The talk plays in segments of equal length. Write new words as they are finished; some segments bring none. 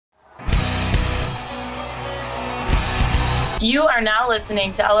You are now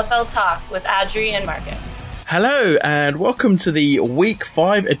listening to LFL Talk with Adri and Marcus. Hello, and welcome to the Week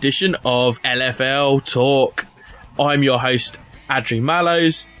 5 edition of LFL Talk. I'm your host, Adri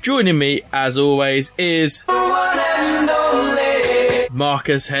Mallows. Joining me, as always, is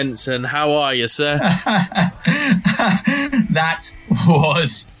Marcus Henson. How are you, sir? That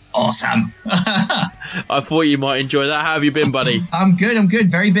was awesome. I thought you might enjoy that. How have you been, buddy? I'm good.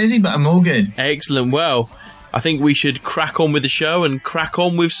 Very busy, but I'm all good. Excellent. Well, I think we should crack on with the show and crack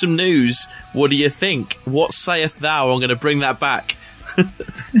on with some news. What do you think? What sayeth thou? I'm going to bring that back.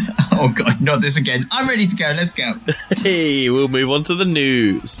 Oh, God, not this again. I'm ready to go. Let's go. Hey, we'll move on to the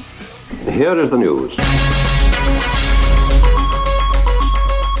news. Here is the news.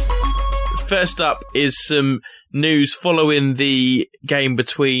 First up is some news following the game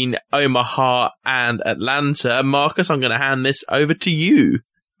between Omaha and Atlanta. Marcus, I'm going to hand this over to you.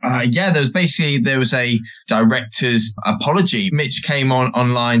 There was a director's apology. Mitch came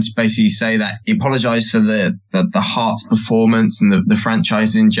online to basically say that he apologized for the Hearts performance and the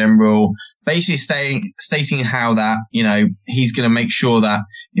franchise in general. Basically stating how that, he's going to make sure that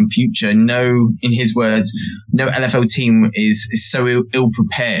in future, in his words, no LFL team is so ill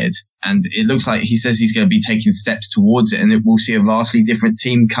prepared. And it looks like he says he's going to be taking steps towards it, and we'll see a vastly different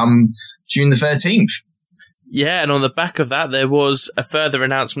team come June the 13th. Yeah, and on the back of that, there was a further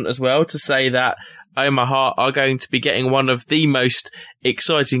announcement as well to say that Omaha are going to be getting one of the most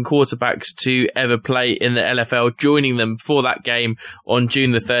exciting quarterbacks to ever play in the LFL, joining them for that game on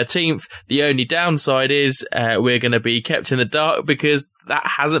June the 13th. The only downside is we're going to be kept in the dark because that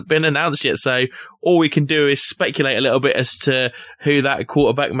hasn't been announced yet. So all we can do is speculate a little bit as to who that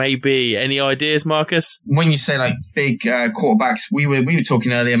quarterback may be. Any ideas, Marcus? When you say like big quarterbacks, we were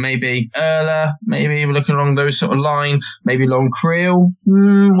talking earlier, maybe Erla, maybe we're looking along those sort of line, maybe Laurel Creel.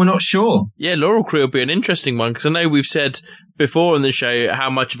 We're not sure. Yeah, Laurel Creel will be an interesting one because I know we've said before on the show how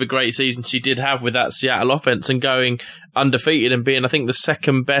much of a great season she did have with that Seattle offense and going undefeated and being, I think, the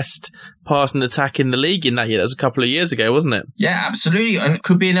second best passing attack in the league in that year. That was a couple of years ago, wasn't it? Yeah, absolutely. And it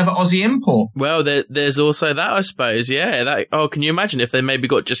could be another Aussie import. Well, there's also that, I suppose. Yeah. Can you imagine if they maybe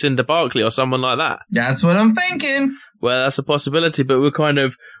got Jacinda Barkley or someone like that? That's what I'm thinking. Well, that's a possibility, but we'll kind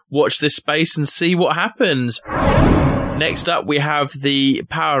of watch this space and see what happens. Next up, we have the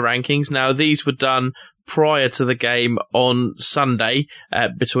power rankings. Now, these were done prior to the game on Sunday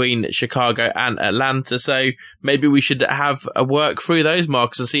between Chicago and Atlanta. So maybe we should have a work through those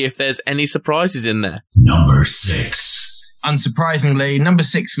marks and see if there's any surprises in there. Number 6. Unsurprisingly, number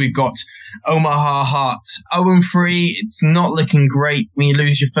 6, we've got Omaha Hearts. 0-3. It's not looking great when you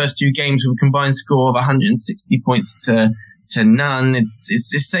lose your first 2 games with a combined score of 160 points to none.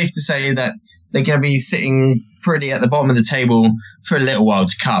 It's safe to say that they're going to be sitting pretty at the bottom of the table for a little while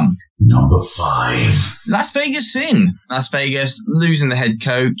to come. Number 5. Las Vegas in. Las Vegas losing the head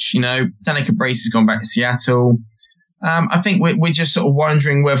coach. Danica Brace has gone back to Seattle. I think we're just sort of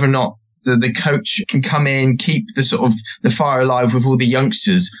wondering whether or not the coach can come in, keep the fire alive with all the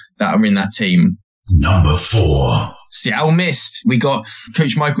youngsters that are in that team. Number 4. Seattle missed. We got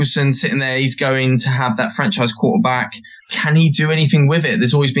Coach Michelson sitting there. He's going to have that franchise quarterback. Can he do anything with it?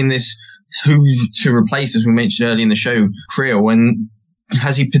 There's always been this who's to replace, as we mentioned earlier in the show, Creel, and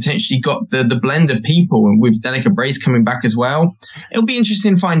has he potentially got the blend of people, and with Danica Brace coming back as well? It'll be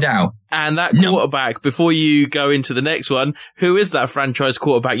interesting to find out. And that quarterback, before you go into the next one, who is that franchise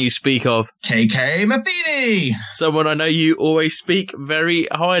quarterback you speak of? KK Mafini. Someone I know you always speak very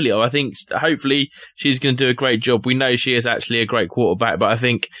highly of. I think hopefully she's going to do a great job. We know she is actually a great quarterback, but I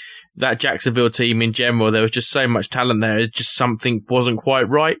think that Jacksonville team in general, there was just so much talent there. Just something wasn't quite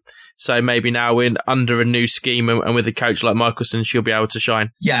right. So maybe now under a new scheme and with a coach like Michelson, she'll be able to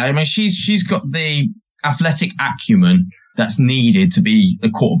shine. Yeah, I mean, she's got the athletic acumen that's needed to be the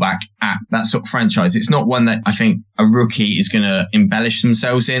quarterback at that sort of franchise. It's not one that I think a rookie is going to embellish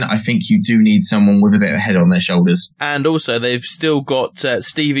themselves in. I think you do need someone with a bit of head on their shoulders. And also, they've still got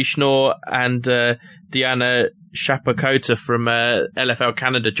Stevie Schnorr and Deanna Shapakota from LFL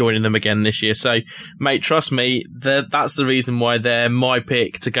Canada joining them again this year. So, mate, trust me, that's the reason why they're my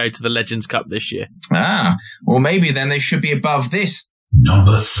pick to go to the Legends Cup this year. Well, maybe then they should be above this.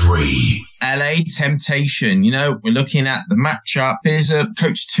 Number 3. LA Temptation. We're looking at the matchup. Here's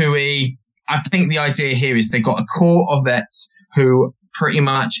Coach Tui. I think the idea here is they've got a core of vets who pretty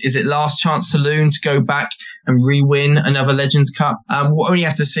much, is it last chance saloon to go back and re-win another Legends Cup? We'll only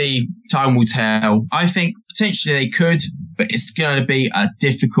have to see. Time will tell. I think potentially they could, but it's going to be a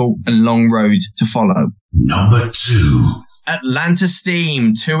difficult and long road to follow. Number 2. Atlanta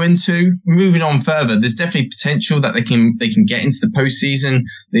Steam 2-2. Moving on further, there's definitely potential that they can get into the postseason.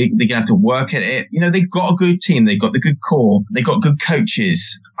 They're gonna have to work at it. You know, they've got a good team. They've got the good core. They've got good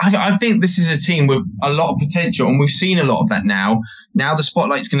coaches. I think this is a team with a lot of potential, and we've seen a lot of that now. Now the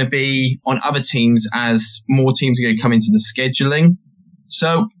spotlight's going to be on other teams as more teams are going to come into the scheduling.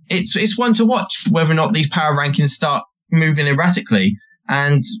 So it's one to watch whether or not these power rankings start moving erratically,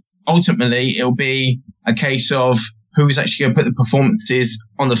 and ultimately it'll be a case of who's actually going to put the performances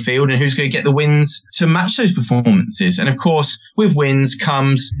on the field and who's going to get the wins to match those performances. And of course, with wins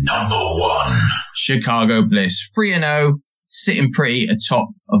comes number 1 Chicago Bliss, 3-0, sitting pretty atop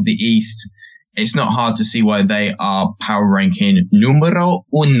of the East. It's not hard to see why they are power ranking numero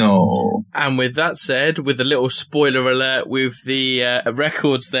uno. And with that said, with a little spoiler alert with the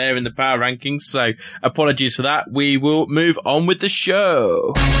records there in the power rankings, so apologies for that. We will move on with the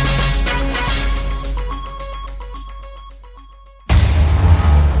show.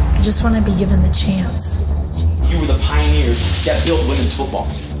 I just want to be given the chance. You were the pioneers that built women's football.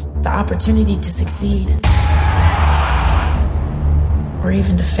 The opportunity to succeed. Or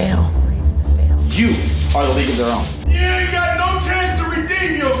even to fail. You are the league of their own. You ain't got no chance to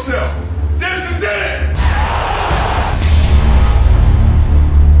redeem yourself. This is it.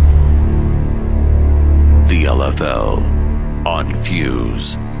 The LFL on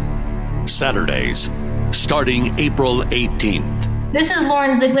Fuse. Saturdays, starting April 18th. This is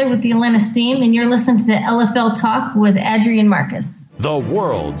Lauren Ziegler with the Atlanta Steam, and you're listening to the LFL Talk with Adri and Marcus. The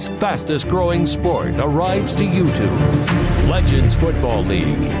world's fastest growing sport arrives to YouTube. Legends Football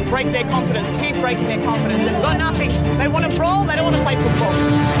League. Break their confidence. Keep breaking their confidence. They've got nothing. They want to brawl. They don't want to play football.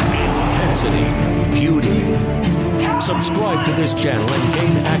 Intensity. Beauty. Subscribe to this channel and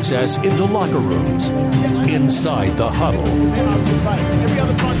gain access into locker rooms. Inside the huddle. Every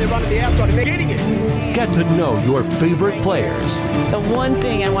other time they run to the outside and they're getting it. Get to know your favorite players. The one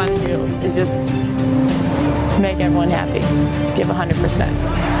thing I want to do is just make everyone happy. Give 100%.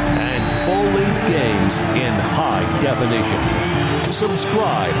 And full-length games in high definition.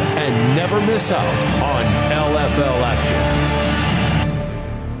 Subscribe and never miss out on LFL action.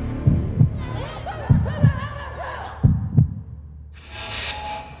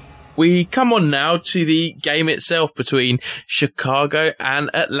 We come on now to the game itself between Chicago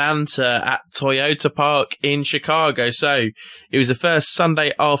and Atlanta at Toyota Park in Chicago. So it was the first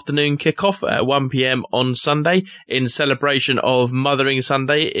Sunday afternoon kickoff at 1 p.m. on Sunday in celebration of Mothering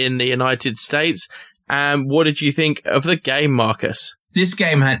Sunday in the United States. And what did you think of the game, Marcus? This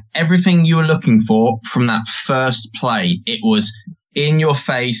game had everything you were looking for from that first play. It was in your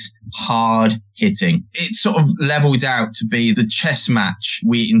face, hard hitting. It sort of leveled out to be the chess match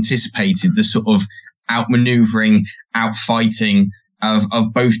we anticipated, the sort of outmaneuvering, outfighting of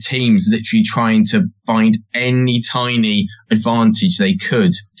both teams, literally trying to find any tiny advantage they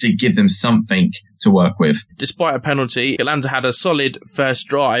could to give them something to work with. Despite a penalty, Atlanta had a solid first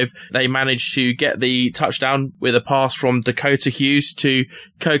drive. They managed to get the touchdown with a pass from Dakota Hughes to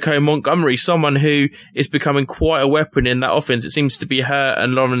Coco Montgomery, someone who is becoming quite a weapon in that offense. It seems to be her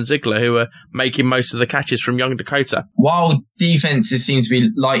and Lauren Ziegler who are making most of the catches from young Dakota. While defenses seem to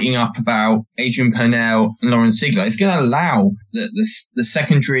be lighting up about Adrian Purnell and Lauren Ziegler, it's going to allow the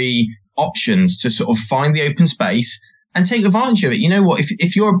secondary options to sort of find the open space and take advantage of it. You know what?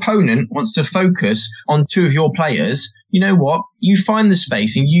 If your opponent wants to focus on two of your players, you know what? You find the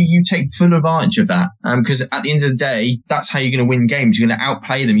space and you take full advantage of that. Because at the end of the day, that's how you're going to win games. You're going to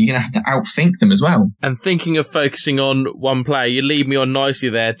outplay them. You're going to have to outthink them as well. And thinking of focusing on one player, you lead me on nicely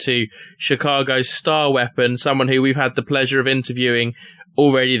there to Chicago's star weapon, someone who we've had the pleasure of interviewing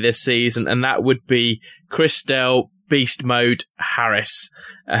already this season, and that would be Christelle Beast Mode Harris.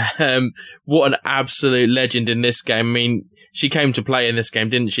 What an absolute legend in this game. I mean, she came to play in this game,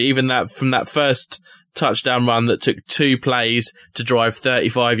 didn't she? Even that from that first touchdown run that took 2 plays to drive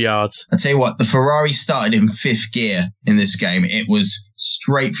 35 yards. I tell you what, the Ferrari started in 5th gear in this game. It was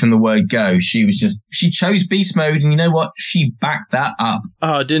straight from the word go. She chose beast mode, and you know what? She backed that up.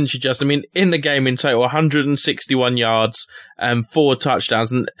 Oh, didn't she just? I mean, in the game in total, 161 yards and 4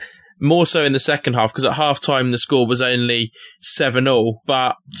 touchdowns, and more so in the second half, because at half-time the score was only 7-0,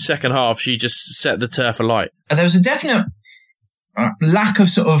 but second half she just set the turf alight. And there was a definite lack of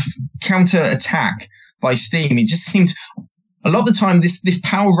sort of counter-attack by Steam. It just seems a lot of the time this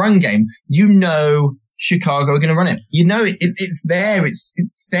power run game, you know Chicago are going to run it. You know it's there, it's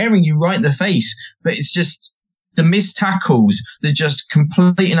staring you right in the face, but it's just the missed tackles, the just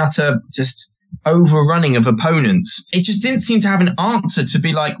complete and utter just overrunning of opponents. It just didn't seem to have an answer to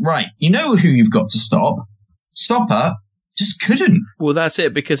be like, right, you know who you've got to stop her, just couldn't. Well, that's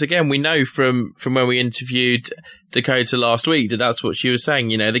it, because again, we know from when we interviewed Dakota last week that's what she was saying.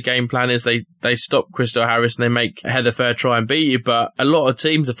 The game plan is they stop Crystal Harris and they make Heather Fair try and beat you, but a lot of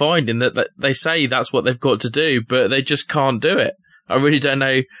teams are finding that they say that's what they've got to do, but they just can't do it. I really don't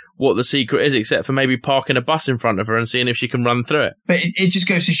know what the secret is, except for maybe parking a bus in front of her and seeing if she can run through it. But it just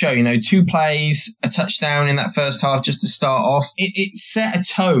goes to show, 2 plays, a touchdown in that first half just to start off. It set a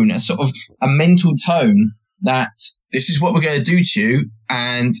tone, a sort of a mental tone that this is what we're going to do to you,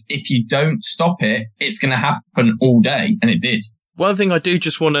 and if you don't stop it, it's going to happen all day, and it did. One thing I do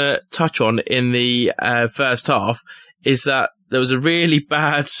just want to touch on in the first half is that there was a really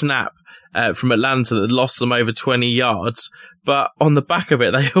bad snap from Atlanta that lost them over 20 yards. But on the back of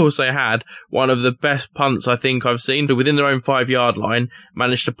it, they also had one of the best punts I think I've seen. But within their own 5-yard line,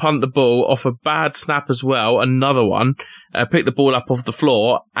 managed to punt the ball off a bad snap as well, another one, pick the ball up off the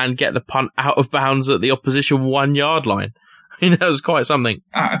floor and get the punt out of bounds at the opposition 1-yard line. That was quite something.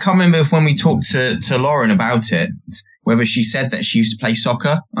 I can't remember if when we talked to Lauren about it, whether she said that she used to play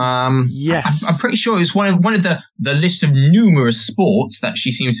soccer. Yes. I'm pretty sure it was one of the list of numerous sports that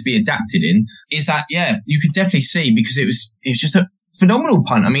she seems to be adapted in. Is that, you could definitely see, because it was just a phenomenal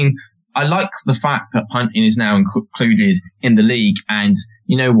punt. I mean, I like the fact that punting is now included in the league, and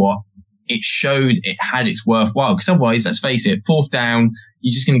you know what? It showed it had its worthwhile, because otherwise, let's face it, 4th down,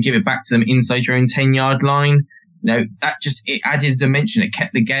 you're just going to give it back to them inside your own 10-yard line. It added a dimension. It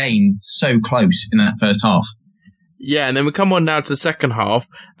kept the game so close in that first half. Yeah, and then we come on now to the second half,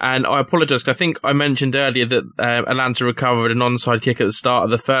 and I apologise, I think I mentioned earlier that Atlanta recovered an onside kick at the start of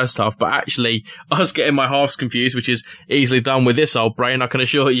the first half, but actually I was getting my halves confused, which is easily done with this old brain, I can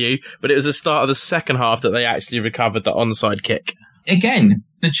assure you, but it was the start of the second half that they actually recovered the onside kick. Again,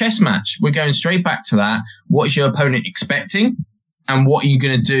 the chess match, we're going straight back to that. What is your opponent expecting, and what are you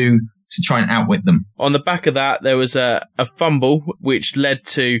going to do to try and outwit them? On the back of that, there was a fumble, which led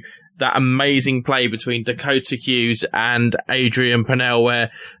to that amazing play between Dakota Hughes and Adrian Pennell,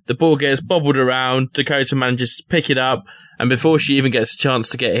 where the ball gets bobbled around, Dakota manages to pick it up, and before she even gets a chance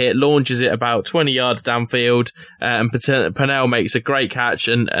to get hit, launches it about 20 yards downfield, and Pennell makes a great catch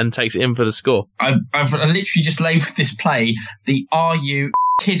and takes it in for the score. I've literally just labelled this play the "Are you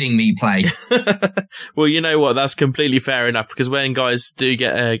kidding me" play. Well, you know what? That's completely fair enough, because when guys do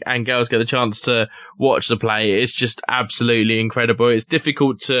get and girls get the chance to watch the play, it's just absolutely incredible. It's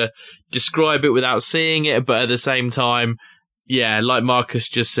difficult to describe it without seeing it, but at the same time, like Marcus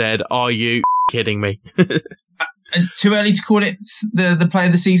just said, are you kidding me? Too early to call it the play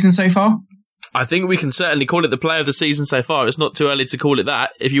of the season so far? I think we can certainly call it the play of the season so far. It's not too early to call it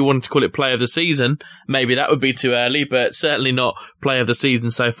that. If you wanted to call it play of the season, maybe that would be too early, but certainly not play of the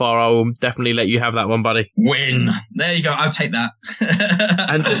season so far. I will definitely let you have that one, buddy. Win. There you go. I'll take that.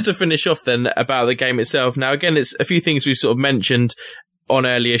 And just to finish off then about the game itself. Now, again, it's a few things we've sort of mentioned on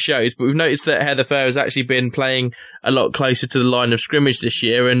earlier shows, but we've noticed that Heather Fair has actually been playing a lot closer to the line of scrimmage this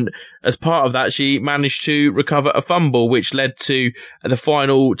year, and as part of that she managed to recover a fumble which led to the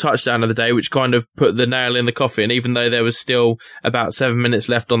final touchdown of the day, which kind of put the nail in the coffin, even though there was still about 7 minutes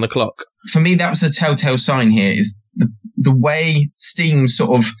left on the clock. For me, that was a telltale sign here, is the way Steam's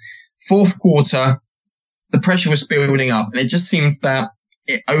sort of fourth quarter, the pressure was building up, and it just seemed that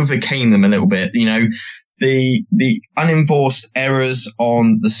it overcame them a little bit, the unenforced errors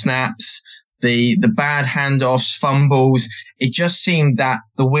on the snaps, the bad handoffs, fumbles. It just seemed that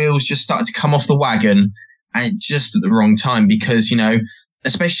the wheels just started to come off the wagon, and just at the wrong time, because,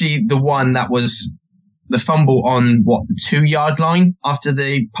 especially the one that was the fumble on the 2-yard line after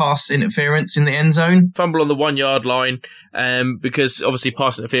the pass interference in the end zone. Fumble on the 1-yard line, because obviously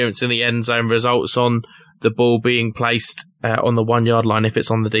pass interference in the end zone results on the ball being placed on the 1-yard line if it's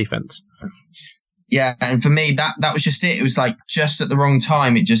on the defense. Yeah, and for me, that was just it. It was like just at the wrong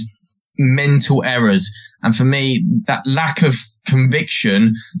time. It just mental errors. And for me, that lack of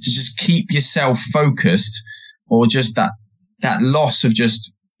conviction to just keep yourself focused, or just that loss of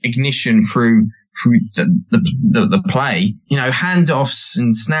just ignition through the play. Handoffs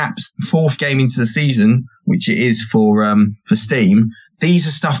and snaps, 4th game into the season, which it is for Steam. These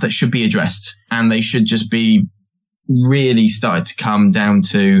are stuff that should be addressed, and they should just be really started to come down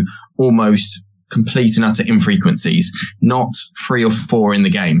to almost complete and utter infrequencies, not 3 or 4 in the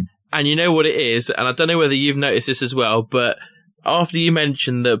game. And you know what it is, and I don't know whether you've noticed this as well, but after you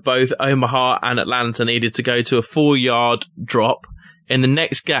mentioned that both Omaha and Atlanta needed to go to a 4-yard drop, in the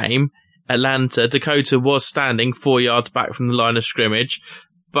next game, Dakota was standing 4 yards back from the line of scrimmage,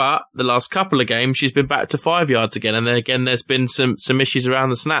 but the last couple of games she's been back to 5 yards again, and then again there's been some issues around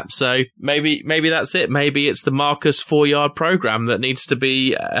the snap. So maybe that's it. Maybe it's the Marcus 4-yard program that needs to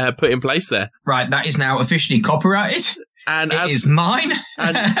be put in place there. Right, that is now officially copyrighted. And it is mine.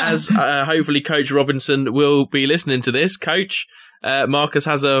 And as hopefully Coach Robinson will be listening to this, Coach, Marcus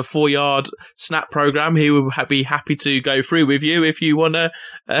has a 4-yard snap program. He will be happy to go through with you if you want to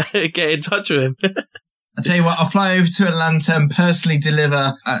get in touch with him. I'll tell you what, I'll fly over to Atlanta and personally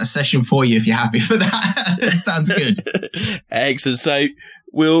deliver a session for you if you're happy for that. Sounds good. Excellent. So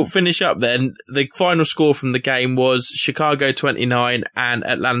we'll finish up then. The final score from the game was Chicago 29 and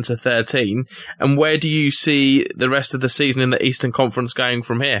Atlanta 13. And where do you see the rest of the season in the Eastern Conference going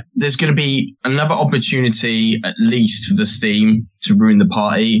from here? There's going to be another opportunity, at least for the Steam, to ruin the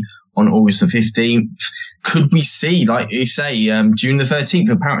party on August the 15th. Could we see, like you say, June the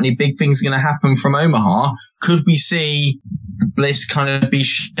 13th, apparently big things are going to happen from Omaha. Could we see the Bliss kind of be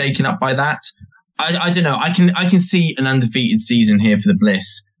shaken up by that? I don't know. I can see an undefeated season here for the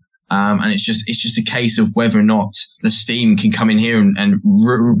Bliss. And it's just a case of whether or not the Steam can come in here and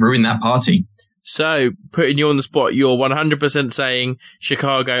ruin that party. So, putting you on the spot, you're 100% saying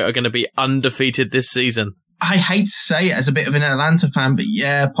Chicago are going to be undefeated this season. I hate to say it as a bit of an Atlanta fan, but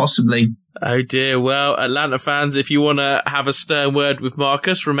yeah, possibly. Oh dear. Well, Atlanta fans, if you want to have a stern word with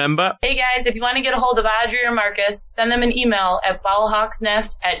Marcus, remember. Hey guys, if you want to get a hold of Adri or Marcus, send them an email at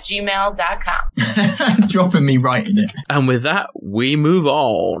ballhawksnest@gmail.com. Dropping me right in it. And with that, we move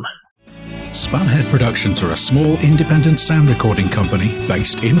on. Spamhead Productions are a small independent sound recording company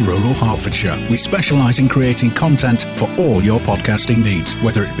based in rural Hertfordshire. We specialise in creating content for all your podcasting needs,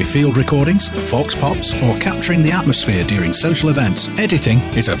 whether it be field recordings, vox pops, or capturing the atmosphere during social events. Editing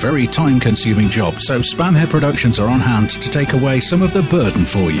is a very time-consuming job, so Spamhead Productions are on hand to take away some of the burden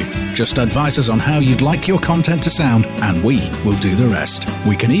for you. Just advise us on how you'd like your content to sound, and we will do the rest.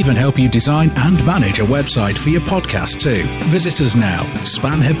 We can even help you design and manage a website for your podcast too. Visit us now,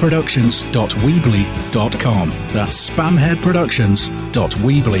 spamheadproductions.weebly.com. That's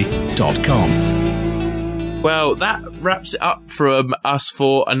spamheadproductions.weebly.com. Well, that wraps it up from us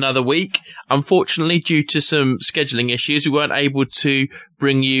for another week. Unfortunately, due to some scheduling issues, we weren't able to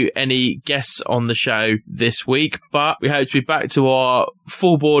bring you any guests on the show this week, but we hope to be back to our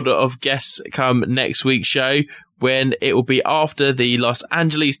full board of guests come next week's show, when it will be after the Los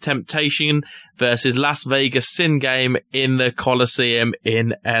Angeles Temptation versus Las Vegas Sin game in the Coliseum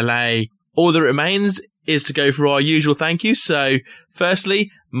in LA. All that remains is to go through our usual thank you. So, firstly,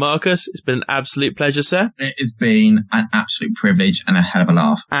 Marcus, it's been an absolute pleasure, sir. It has been an absolute privilege and a hell of a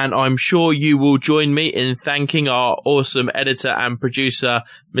laugh. And I'm sure you will join me in thanking our awesome editor and producer,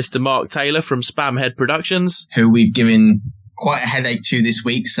 Mr. Mark Taylor from Spamhead Productions, who we've given quite a headache to this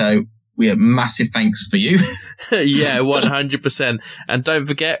week. So, we have massive thanks for you. Yeah, 100%. And don't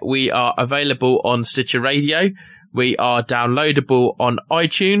forget, we are available on Stitcher Radio. We are downloadable on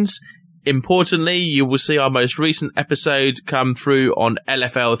iTunes. Importantly, you will see our most recent episode come through on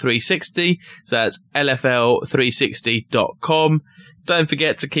LFL 360. So that's LFL360.com. Don't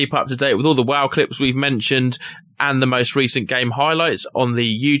forget to keep up to date with all the WoW clips we've mentioned and the most recent game highlights on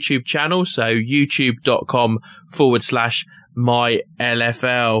the YouTube channel. So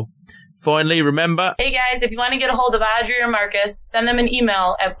youtube.com/MyLFL. Finally, remember... Hey guys, if you want to get a hold of Adri or Marcus, send them an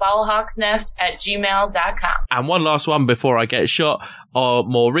email at ballhawksnest@gmail.com. And one last one before I get shot. Our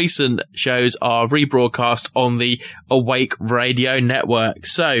more recent shows are rebroadcast on the Awake Radio Network.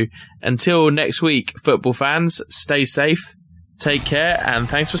 So, until next week, football fans, stay safe, take care, and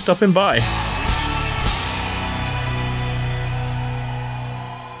thanks for stopping by.